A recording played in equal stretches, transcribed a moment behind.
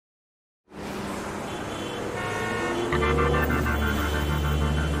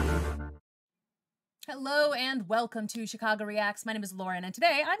Hello and welcome to Chicago Reacts. My name is Lauren and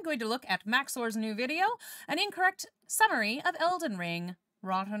today I'm going to look at Max0r's new video, an incorrect summary of Elden Ring,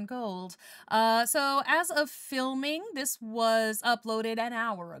 Rotten Gold. So as of filming, this was uploaded an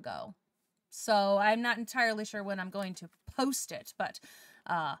hour ago. So I'm not entirely sure when I'm going to post it, but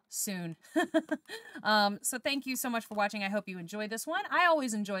soon. So thank you so much for watching. I hope you enjoy this one. I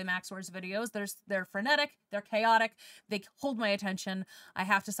always enjoy Max0r's videos. They're frenetic, they're chaotic, they hold my attention. I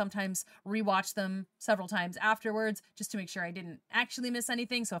have to sometimes rewatch them several times afterwards just to make sure I didn't actually miss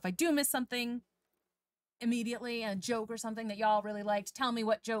anything. So if I do miss something immediately, a joke or something that y'all really liked, tell me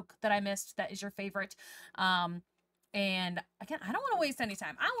what joke that I missed that is your favorite. And again, I don't want to waste any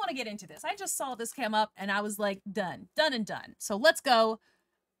time. I want to get into this. I just saw this come up and I was like, done and done. So let's go.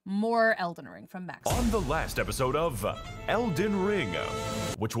 More Elden Ring from Max. On the last episode of Elden Ring,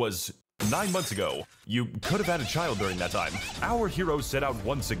 which was 9 months ago, you could have had a child during that time. Our heroes set out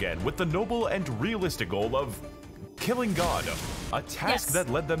once again with the noble and realistic goal of killing God, a task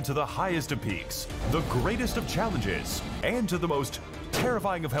that led them to the highest of peaks, the greatest of challenges, and to the most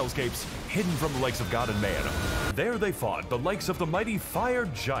terrifying of hellscapes hidden from the likes of God and man. There they fought the likes of the mighty fire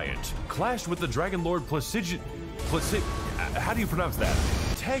giant, clashed with the dragon lord how do you pronounce that?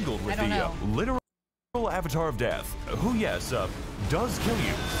 Tangled with the literal avatar of death, who, yes, does kill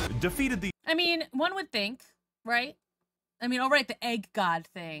you. Defeated the... I mean, one would think, right? I mean, all right, the egg god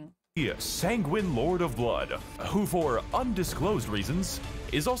thing. The sanguine lord of blood, who for undisclosed reasons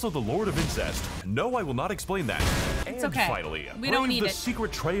is also the lord of incest. No, I will not explain that. It's and okay. Finally, we don't need the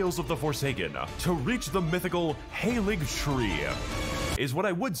secret trails of the Forsaken to reach the mythical Halig tree. Is what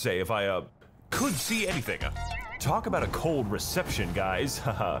I would say if I could see anything. Talk about a cold reception, guys.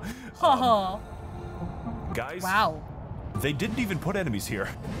 Guys. Wow. They didn't even put enemies here.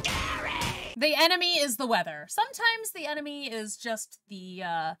 The enemy is the weather. Sometimes the enemy is just the,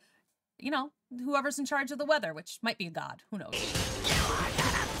 you know, whoever's in charge of the weather, which might be a god. Who knows?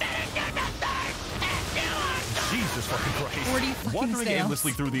 Jesus fucking Christ. Wandering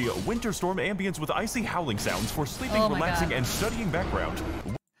aimlessly through the winter storm ambience with icy howling sounds for sleeping, relaxing, and studying background.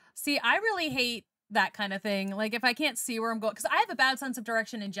 See, I really hate that kind of thing. Like, if I can't see where I'm going, because I have a bad sense of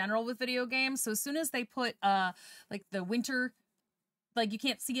direction in general with video games, so as soon as they put like the winter, like you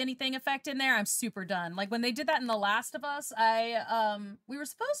can't see anything effect in there, I'm super done. Like when they did that in The Last of Us, we were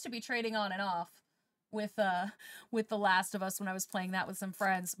supposed to be trading on and off with The Last of Us when I was playing that with some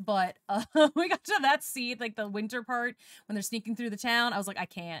friends, but we got to that scene, like the winter part when they're sneaking through the town. I was like, I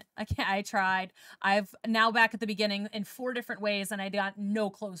can't. I tried. I've now back at the beginning in 4 different ways and I got no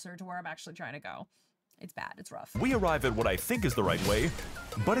closer to where I'm actually trying to go. It's bad. It's rough. We arrive at what I think is the right way,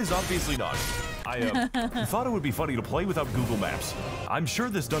 but is obviously not. I thought it would be funny to play without Google Maps. I'm sure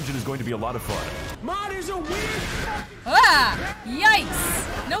this dungeon is going to be a lot of fun. Mod is a weird... Ah!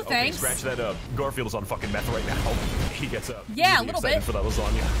 Yikes! No thanks. Okay, scratch that. Garfield's on fucking meth right now. He gets up. Yeah, really a little bit. For that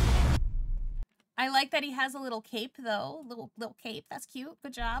lasagna. I like that he has a little cape though. Little cape. That's cute.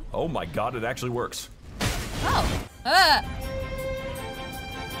 Good job. Oh my god, it actually works. Oh.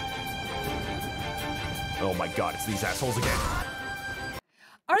 Oh my god, it's these assholes again.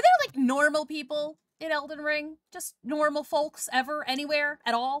 Are there like normal people in Elden Ring? Just normal folks ever, anywhere,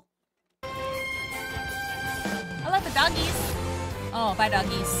 at all? I like the doggies. Oh, bye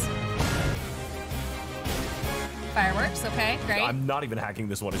doggies. Fireworks, okay, great. I'm not even hacking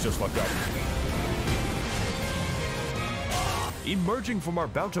this one, it's just fucked up. Emerging from our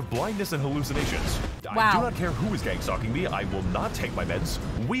bout of blindness and hallucinations. Wow. I do not care who is gang-stalking me, I will not take my meds.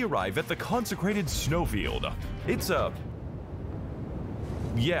 We arrive at the consecrated snowfield. It's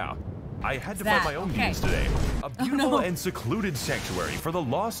yeah, I had to find my own means today. A beautiful and secluded sanctuary for the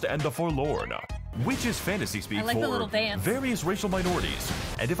lost and the forlorn. Which is fantasy speak for the little dance. Various racial minorities.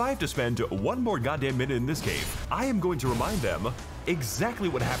 And if I have to spend one more goddamn minute in this cave, I am going to remind them exactly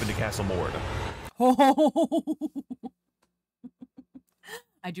what happened to Castle Mord.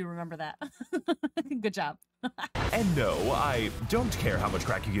 I do remember that. Good job. And no, I don't care how much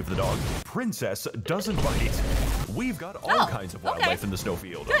crack you give the dog. Princess doesn't bite. We've got all kinds of wildlife in the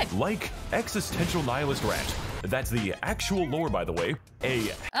snowfield. Good. Like existential nihilist rat. That's the actual lore, by the way.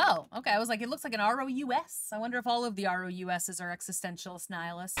 Oh, okay. I was like, it looks like an ROUS. I wonder if all of the ROUSs are existentialist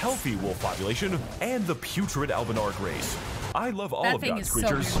nihilists. Healthy wolf population and the putrid Albanark race. I love all of God's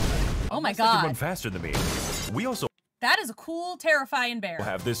creatures. So oh my god. They can run faster than me. We also that is a cool, terrifying bear.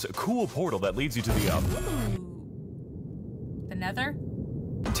 Have this cool portal that leads you to the the Nether?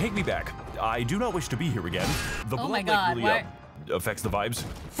 Take me back. I do not wish to be here again. The blood really affects the vibes.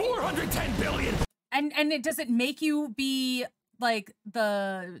 410 billion. Does it make you be like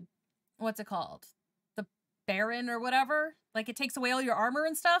the what's it called? barren or whatever. Like it takes away all your armor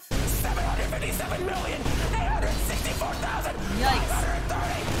and stuff. 757,864,000. Yikes.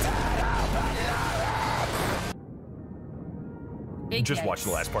 Big Just yikes. watch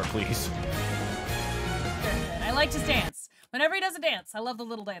the last part, please. Very good. I like his dance. Whenever he does a dance, I love the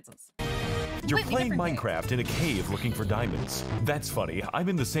little dances. You're Completely playing different Minecraft in a cave looking for diamonds. That's funny. I'm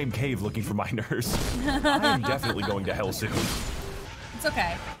in the same cave looking for miners. I am definitely going to hell soon. It's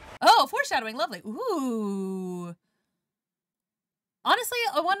okay. Oh, foreshadowing, lovely. Ooh. Honestly,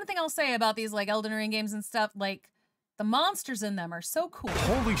 one thing I'll say about these like Elden Ring games and stuff, like the monsters in them are so cool.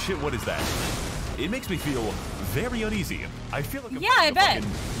 Holy shit, what is that? It makes me feel very uneasy. I feel like I'm Yeah, I watching a bet.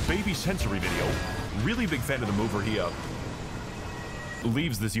 fucking Baby Sensory video. Really big fan of the move where he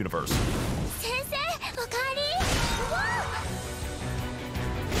leaves this universe.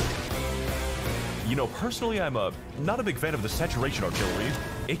 You know, personally, I'm not a big fan of the saturation artillery.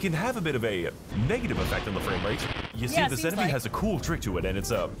 It can have a bit of a negative effect on the frame rate. You see, Yeah, this seems enemy like. has a cool trick to it, and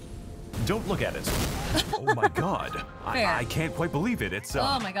it's don't look at it. Oh my god. Fair. I can't quite believe it. It's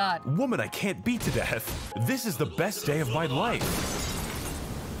Oh my god. woman I can't beat to death. This is the best day of my life.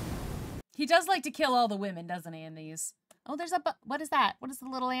 He does like to kill all the women, doesn't he, in these? Oh, there's a what is that? What is the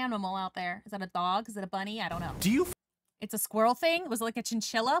little animal out there? Is that a dog? Is it a bunny? I don't know. Do you It's a squirrel thing? Was it like a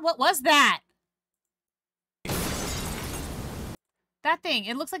chinchilla? What was that? That thing.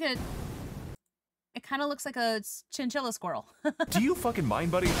 It looks like a... It kind of looks like a chinchilla squirrel. Do you fucking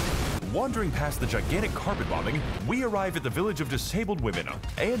mind, buddy? Wandering past the gigantic carpet bombing, we arrive at the village of disabled women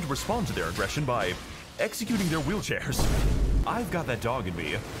and respond to their aggression by executing their wheelchairs. I've got that dog in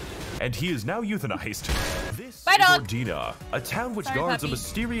me, and he is now euthanized. This Bye, is dog. Ordina, a town which Sorry, guards puppy. a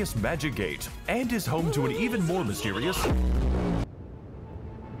mysterious magic gate and is home to an even more mysterious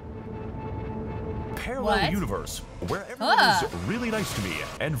parallel What? universe where everyone is really nice to me,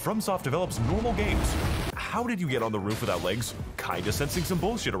 and FromSoft develops normal games. How did you get on the roof without legs? Kinda sensing some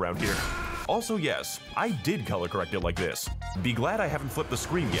bullshit around here. Also, yes, I did color correct it like this. Be glad I haven't flipped the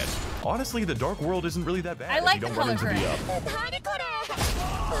screen yet. Honestly, the Dark World isn't really that bad I if like you don't the run into color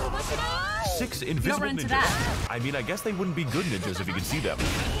the 6 invisible into ninjas. that. I mean, I guess they wouldn't be good ninjas if you could see them.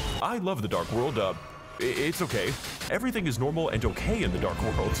 I love the Dark World. It's okay. Everything is normal and okay in the Dark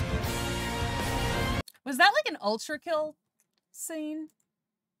World. Was that like an ultra kill scene?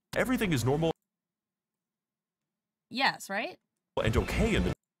 Everything is normal Yes, right? and okay in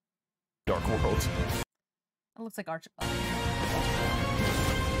the Dark World. It looks like Arch.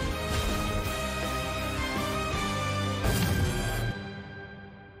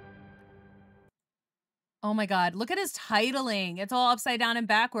 Oh my god, look at his titling. It's all upside down and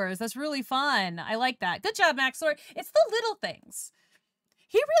backwards. That's really fun. I like that. Good job, Max0r. It's the little things.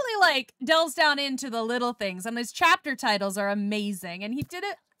 He really like delves down into the little things, and his chapter titles are amazing. And he did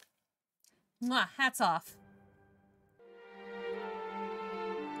it. Mwah, hats off.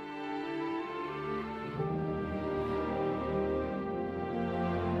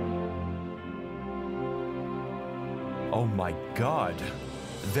 Oh my god.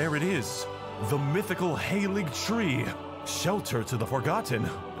 There it is. The mythical Halig Tree. Shelter to the forgotten.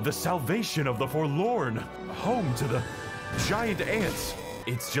 The salvation of the forlorn. Home to the giant ants.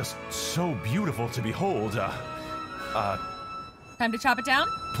 It's just so beautiful to behold. Time to chop it down?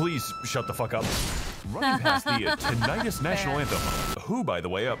 Please shut the fuck up. Running past the tinnitus national anthem. Who, by the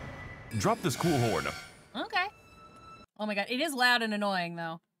way, dropped this cool horn. Okay. Oh my god, it is loud and annoying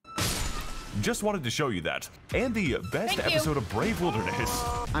though. Just wanted to show you that. And the best Thank you. episode of Brave Wilderness.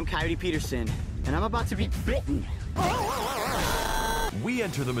 I'm Coyote Peterson, and I'm about to be bitten. We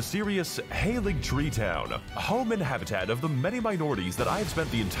enter the mysterious Halig Tree Town, home and habitat of the many minorities that I've spent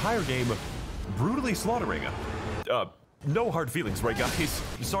the entire game brutally slaughtering. No hard feelings, right, guys?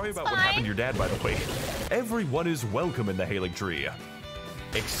 Sorry about what happened to your dad, by the way. Everyone is welcome in the Halig Tree.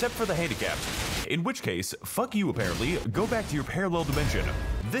 Except for the handicapped. In which case, fuck you apparently, go back to your parallel dimension.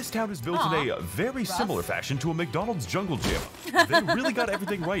 This town is built in a very similar fashion to a McDonald's jungle gym. They really got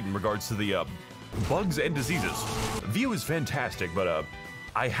everything right in regards to the bugs and diseases. View is fantastic, but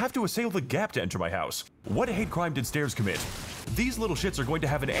I have to assail the gap to enter my house. What hate crime did stairs commit? These little shits are going to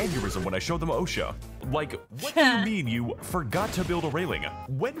have an aneurysm when I show them OSHA. Like, what do you mean you forgot to build a railing?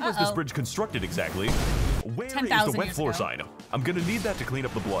 When was this bridge constructed exactly? Where is the 10,000 wet years floor ago. sign? I'm gonna need that to clean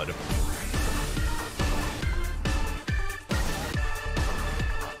up the blood.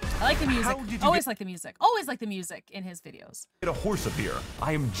 I like the music. How did you Always get- like the music. Always like the music in his videos. Get a horse up here.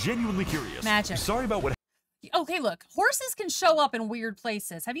 I am genuinely curious. Magic. Sorry about what Okay, look, horses can show up in weird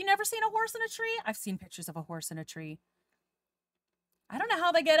places. Have you never seen a horse in a tree? I've seen pictures of a horse in a tree. I don't know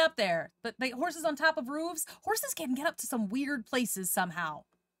how they get up there, but horses on top of roofs, horses can get up to some weird places somehow.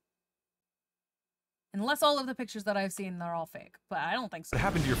 Unless all of the pictures that I've seen, they're all fake. But I don't think so. What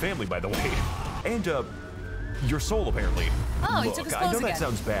happened to your family, by the way? And, your soul, apparently. Oh, he Look, took his I clothes know again. that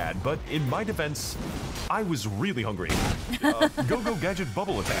sounds bad, but in my defense, I was really hungry. Go-Go Gadget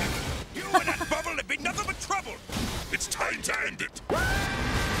Bubble Attack. You and that bubble have been nothing but trouble. It's time to end it.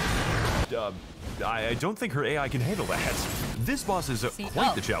 I don't think her AI can handle that. This boss is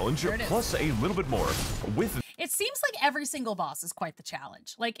quite the challenge, there it is. plus a little bit more. With It seems like every single boss is quite the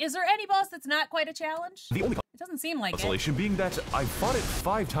challenge. Like, is there any boss that's not quite a challenge? the only It doesn't seem like it. consolation being that I fought it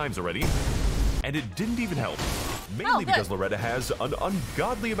 5 times already, and it didn't even help. Mainly good. because Loretta has an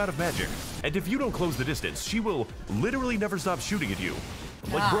ungodly amount of magic, and if you don't close the distance, she will literally never stop shooting at you.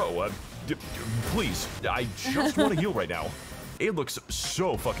 Like, bro, please, I just want to heal right now. It looks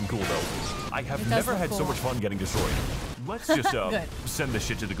so fucking cool, though. I have never had so much fun getting destroyed. Let's just send this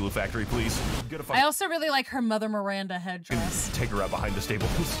shit to the glue factory, please. I also really like her Mother Miranda headdress. Take her out behind the stables.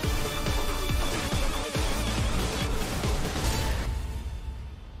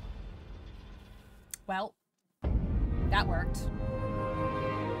 Well, that worked.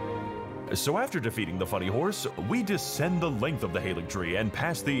 So after defeating the funny horse, we descend the length of the Hailing Tree and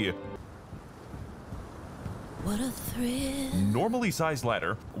pass the What a thrill. normally sized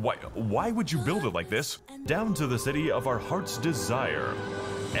ladder. Why would you build it like this? Down to the city of our heart's desire,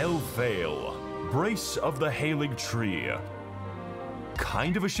 Elfale, Brace of the Hailing Tree.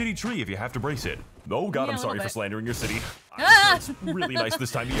 Kind of a shitty tree if you have to brace it. Oh god, Yeah, I'm a sorry little for bit. slandering your city. It's really nice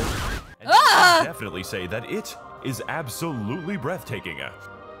this time of year. And I can definitely say that it is absolutely breathtaking.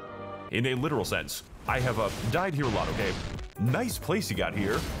 In a literal sense. I have died here a lot, okay? Nice place you got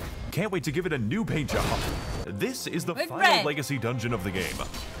here. Can't wait to give it a new paint job. This is the final red. legacy dungeon of the game.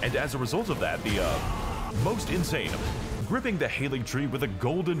 And as a result of that, the most insane. Gripping the Hailing Tree with a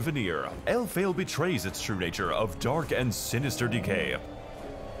golden veneer, Elfale betrays its true nature of dark and sinister decay.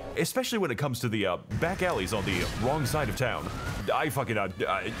 Especially when it comes to the back alleys on the wrong side of town. I fucking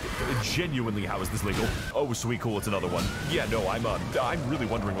genuinely, how is this legal? Oh, sweet, cool, it's another one. Yeah, no, I'm really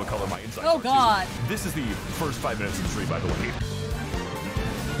wondering what color my insides Oh, are, too. God. This is the first 5 minutes of the stream, by the way.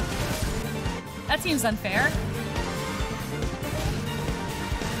 That seems unfair.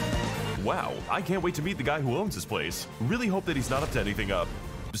 Wow, I can't wait to meet the guy who owns this place. Really hope that he's not up to anything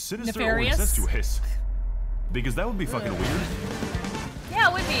sinister Nefarious? or incestuous. Because that would be fucking weird. Yeah,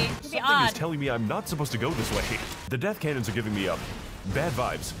 it would be. It'd be Something odd. is telling me I'm not supposed to go this way. The death cannons are giving me bad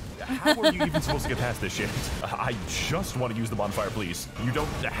vibes. How are you even supposed to get past this shit? I just want to use the bonfire, please. You don't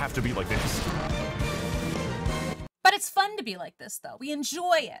have to be like this. But it's fun to be like this, though. We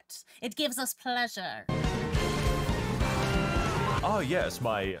enjoy it. It gives us pleasure. Oh yes,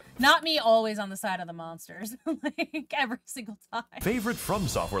 my Not me always on the side of the monsters. Like, every single time. favorite From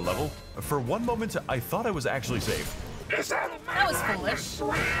Software level. For one moment, I thought I was actually safe. That was foolish.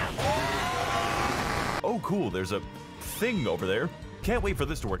 Oh cool, there's a thing over there. Can't wait for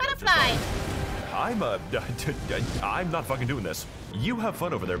this to work out just Butterfly. fine. I'm not fucking doing this. You have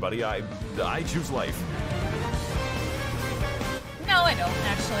fun over there, buddy. I choose life. No, I don't,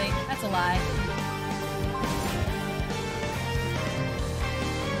 actually. That's a lie.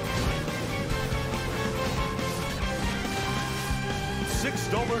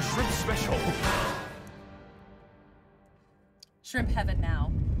 $6 shrimp special. Shrimp heaven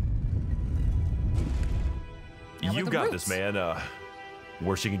now. Now You with the got roots. this, man.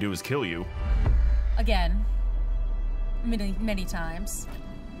 Worst you can do is kill you. Again. Many, many times.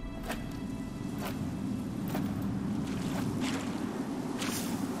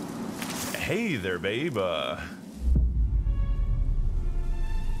 Hey there, babe.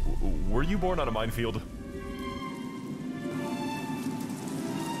 Were you born on a minefield?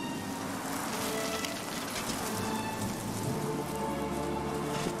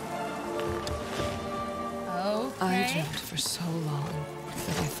 I Okay. dreamt for so long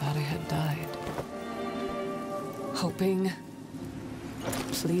that I thought I had died. Hoping,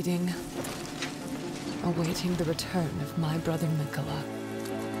 pleading, awaiting the return of my brother Mikola.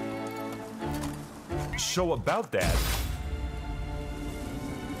 So about that,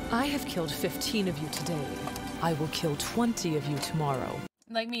 I have killed 15 of you today. I will kill 20 of you tomorrow.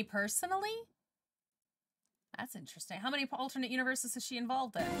 Like me personally? That's interesting. How many alternate universes is she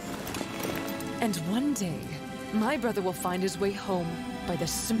involved in? And one day, my brother will find his way home by the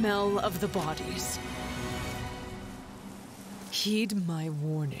smell of the bodies. Heed my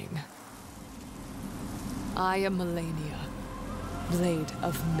warning. I am Melania, Blade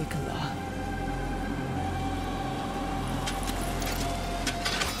of Mikola.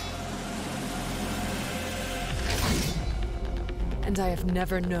 And I have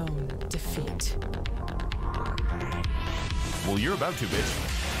never known defeat. well, you're about to, bitch.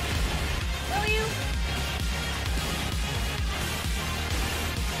 Will you?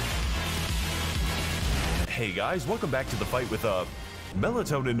 Hey guys, welcome back to the fight with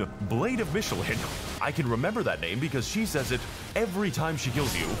Melatonin Blade of Michelin. I can remember that name because she says it every time she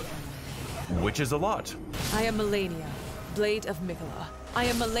kills you, which is a lot. I am Melania, Blade of Michelin. I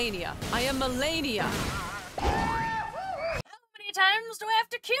am Melania. I am Melania. How many times do I have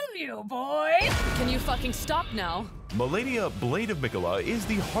to kill you, boy? Can you fucking stop now? Melania Blade of Michelin is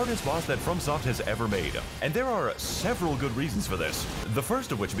the hardest boss that FromSoft has ever made, and there are several good reasons for this. The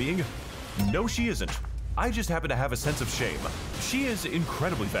first of which being, no she isn't. I just happen to have a sense of shame. She is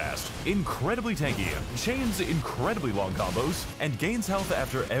incredibly fast, incredibly tanky, chains incredibly long combos, and gains health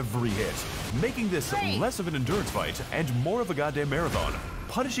after every hit, making this less of an endurance fight and more of a goddamn marathon,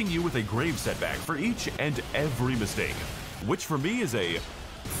 punishing you with a grave setback for each and every mistake, which for me is a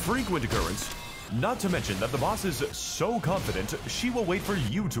frequent occurrence, not to mention that the boss is so confident she will wait for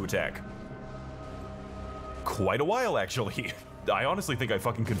you to attack. Quite a while, actually. I honestly think I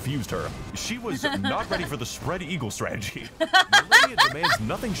fucking confused her. She was not ready for the spread eagle strategy. Melania demands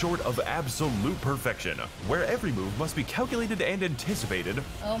nothing short of absolute perfection, where every move must be calculated and anticipated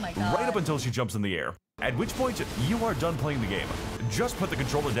Oh my god. right up until she jumps in the air. At which point, you are done playing the game. Just put the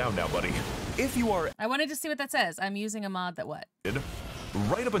controller down now, buddy. If you are I wanted to see what that says. I'm using a mod that what?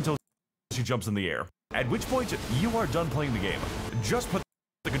 right up until she jumps in the air. At which point, you are done playing the game. Just put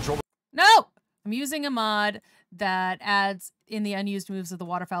the controller No! I'm using a mod that adds in the unused moves of the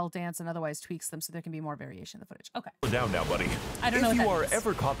waterfowl dance and otherwise tweaks them so there can be more variation in the footage. Okay. down now, buddy. I don't know what If you that are means.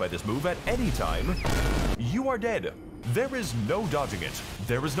 ever caught by this move at any time, you are dead. There is no dodging it.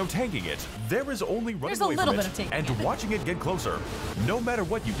 There is no tanking it. There is only running There's a away little from bit it of tanking and it. watching it get closer. No matter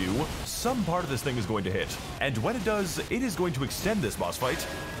what you do, some part of this thing is going to hit. And when it does, it is going to extend this boss fight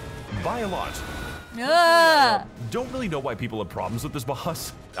by a lot. Ah! Don't really know why people have problems with this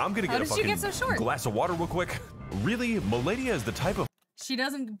boss. I'm gonna How get a did she fucking get so short? glass of water real quick. Really, Melania is the type of She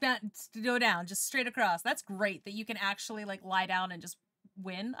doesn't go down, just straight across. That's great that you can actually like lie down and just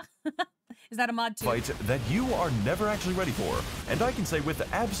win. Is that a mod too? fight that you are never actually ready for. And I can say with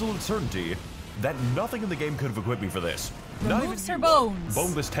absolute certainty that nothing in the game could have equipped me for this. Not Removes even her you, bones.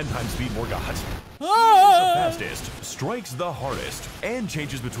 boneless 10 times speed more god. Ah! The fastest, strikes the hardest, and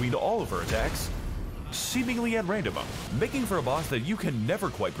changes between all of her attacks, seemingly at random, making for a boss that you can never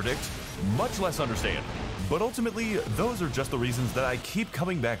quite predict, much less understand. But ultimately, those are just the reasons that I keep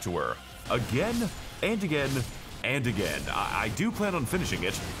coming back to her. Again, and again, and again. I do plan on finishing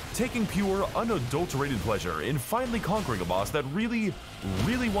it, taking pure, unadulterated pleasure in finally conquering a boss that really,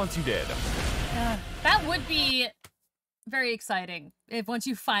 really wants you dead. That would be very exciting if once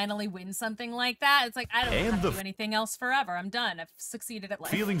you finally win something like that, it's like, I don't And have to the do anything else forever. I'm done. I've succeeded at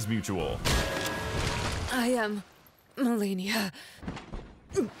life. Feelings mutual. I am Melania,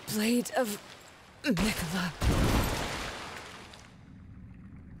 Blade of Michelin.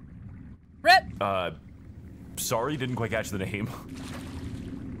 Rip! Sorry, didn't quite catch the name.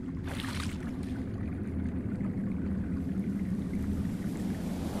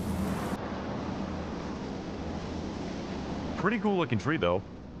 Pretty cool looking tree, though.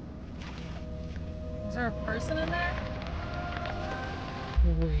 Is there a person in there?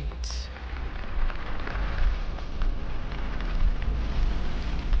 Wait.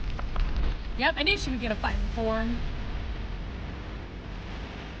 Yep, I knew she would get a fighting form.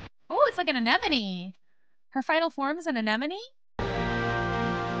 Oh, it's like an anemone. Her final form is an anemone?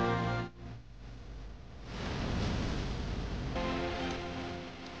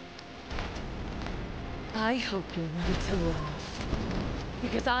 I hope you're ready to laugh.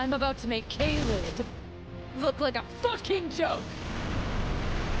 Because I'm about to make Caleb look like a fucking joke.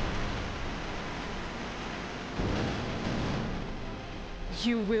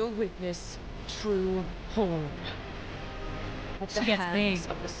 You will witness true horror at the She gets hands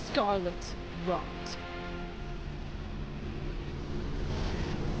big. of the Scarlet Rot.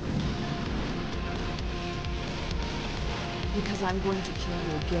 Because I'm going to kill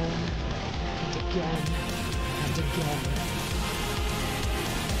you again and again and again.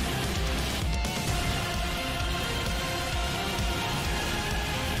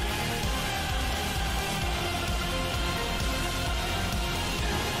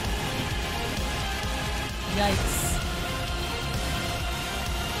 Yikes.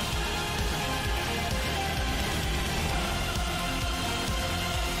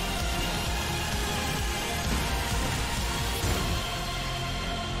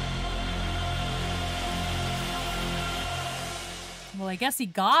 Well, I guess he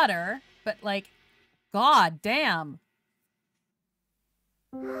got her, but like, god damn.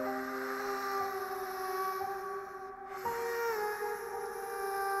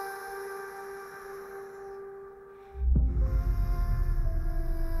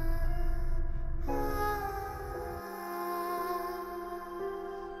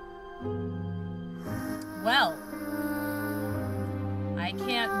 I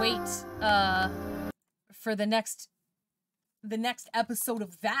can't wait for the next episode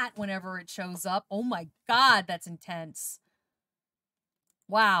of that whenever it shows up. Oh my god, that's intense.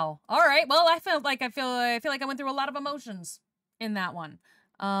 Wow. All right. Well, I feel like I went through a lot of emotions in that one.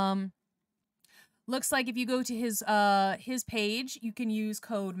 Looks like if you go to his page, you can use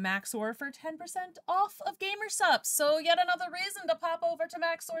code Gold-Max0r for 10% off of gamer subs. So yet another reason to pop over to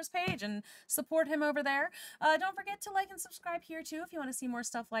Gold-Max0r's page and support him over there. Don't forget to like and subscribe here too if you want to see more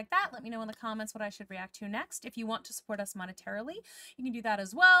stuff like that. Let me know in the comments what I should react to next. If you want to support us monetarily, you can do that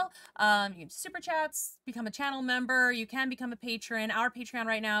as well. You can super chats, become a channel member. You can become a patron. Our Patreon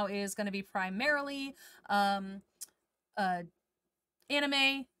right now is going to be primarily anime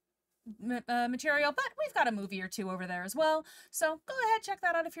material, but we've got a movie or two over there as well, so go ahead, check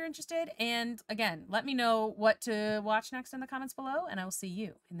that out if you're interested. And again, let me know what to watch next in the comments below, and I will see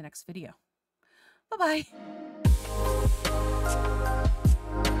you in the next video. Bye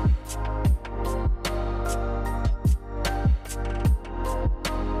bye.